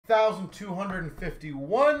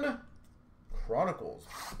1,251 Chronicles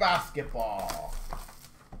basketball.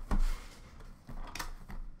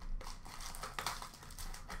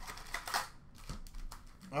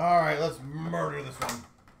 All right, let's murder this one.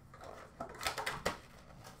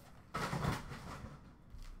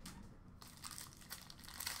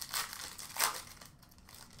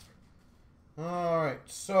 All right,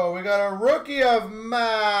 so we got a rookie of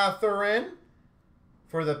Mathurin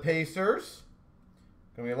for the Pacers.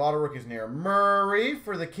 Gonna be a lot of rookies in here. Murray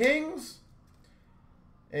for the Kings.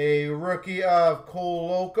 A rookie of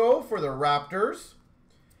Coloco for the Raptors.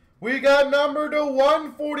 We got number to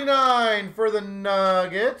 149 for the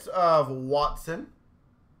Nuggets of Watson.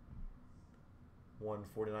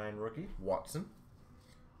 149 rookie, Watson.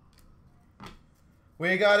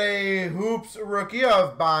 We got a Hoops rookie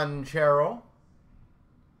of Banchero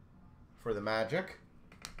for the Magic.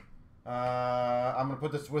 I'm going to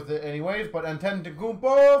put this with it anyways, but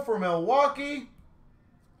Antetokounmpo for Milwaukee.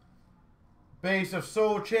 Base of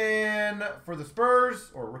Sochan for the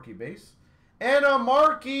Spurs, or rookie base. And a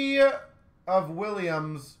marquee of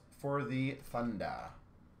Williams for the Thunder.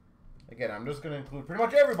 Again, I'm just going to include pretty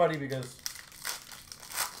much everybody because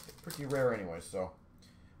it's pretty rare anyway. So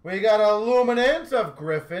we got a Luminance of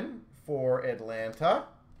Griffin for Atlanta.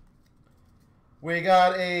 We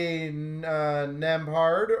got a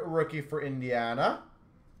Nembhard rookie for Indiana.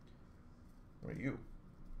 What are you?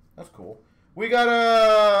 That's cool. We got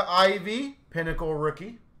a Ivy Pinnacle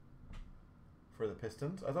rookie for the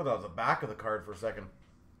Pistons. I thought that was the back of the card for a second.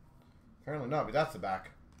 Apparently not, but that's the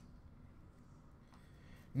back.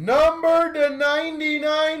 Number to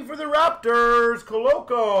 99 for the Raptors,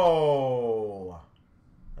 Coloco.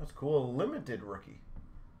 That's cool. Limited rookie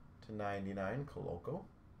to 99, Coloco.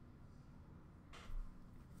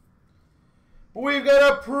 We've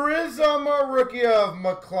got a Prism rookie of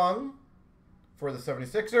McClung for the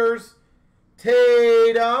 76ers.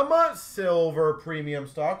 Tatum, silver premium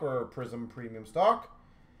stock, or Prism premium stock.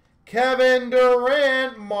 Kevin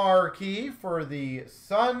Durant, marquee for the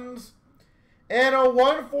Suns. And a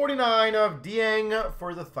 149 of Dieng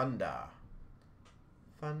for the Thunder.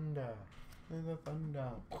 Thunder. The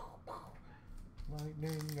Thunder.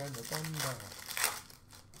 Lightning and the Thunder.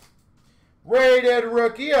 Rated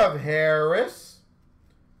rookie of Harris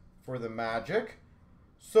for the Magic.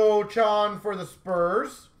 Sochan for the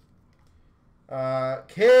Spurs.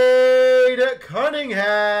 Cade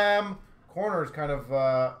Cunningham. Corner's kind of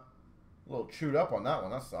a little chewed up on that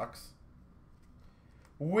one. That sucks.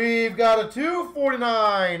 We've got a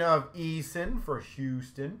 249 of Eason for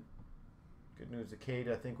Houston. Good news, the Cade,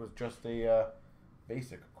 I think, was just a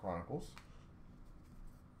basic Chronicles.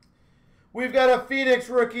 We've got a Phoenix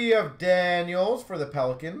rookie of Daniels for the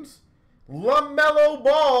Pelicans. LaMelo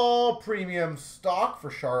Ball premium stock for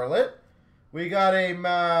Charlotte. We got a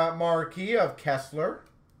marquee of Kessler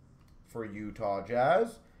for Utah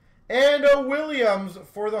Jazz. And a Williams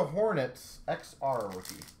for the Hornets XR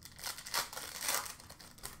rookie.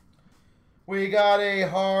 We got a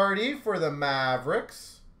Hardy for the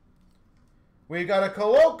Mavericks. We got a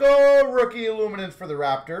Coloco rookie Luminance for the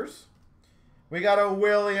Raptors. We got a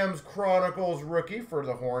Williams Chronicles rookie for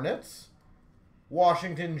the Hornets.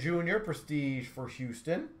 Washington Jr. Prestige for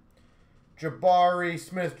Houston. Jabari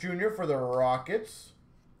Smith Jr. for the Rockets.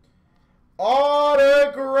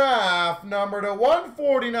 Autograph number to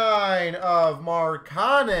 149 of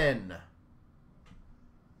Markkanen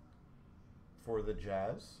for the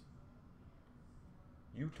Jazz.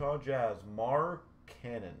 Utah Jazz,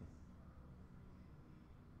 Markkanen.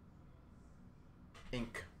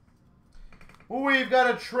 Ink. We've got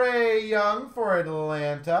a Trae Young for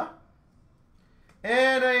Atlanta.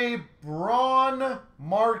 And a Braun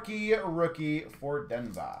marquee rookie for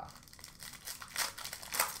Denver.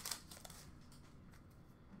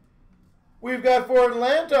 We've got for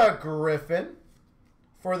Atlanta, Griffin.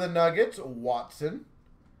 For the Nuggets, Watson.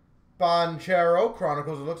 Banchero,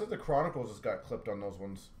 Chronicles. It looks like the Chronicles has got clipped on those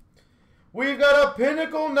ones. We've got a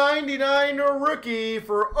Pinnacle 99 rookie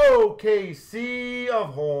for OKC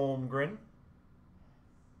of Holmgren.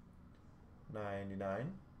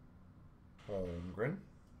 99. Holmgren.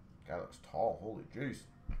 Guy looks tall. Holy jeez.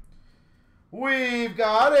 We've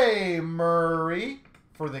got a Murray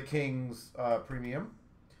for the Kings premium.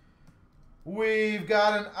 We've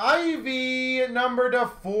got an Ivy number to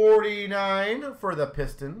 49 for the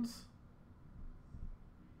Pistons.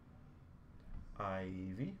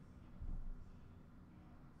 Ivy.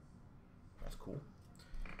 That's cool.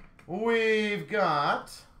 We've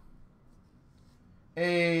got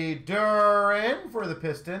a Duran for the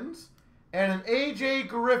Pistons. And an AJ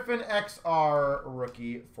Griffin XR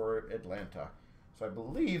rookie for Atlanta. So I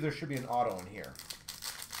believe there should be an auto in here.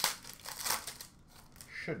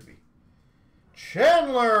 Should be.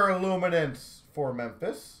 Chandler Luminance for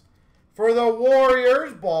Memphis. For the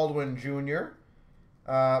Warriors, Baldwin Jr.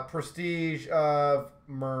 Prestige of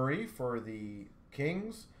Murray for the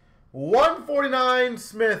Kings. 149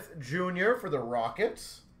 Smith Jr. for the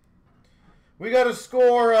Rockets. We got a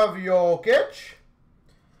score of Jokic.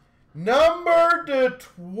 Number to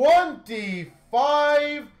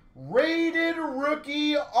 25 rated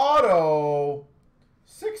rookie auto.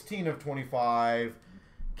 16 of 25.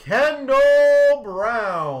 Kendall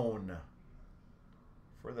Brown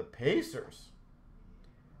for the Pacers.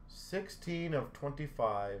 16 of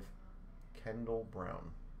 25. Kendall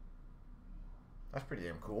Brown. That's pretty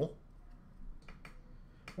damn cool.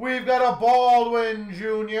 We've got a Baldwin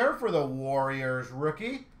Jr. for the Warriors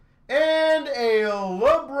rookie. And a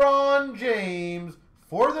LeBron James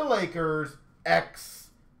for the Lakers XR.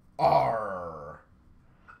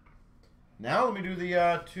 Now let me do the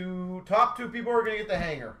top two people who are going to get the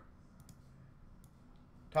hanger.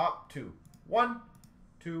 Top two. 1,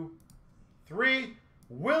 2, 3.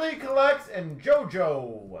 Willie collects and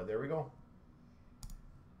JoJo. There we go.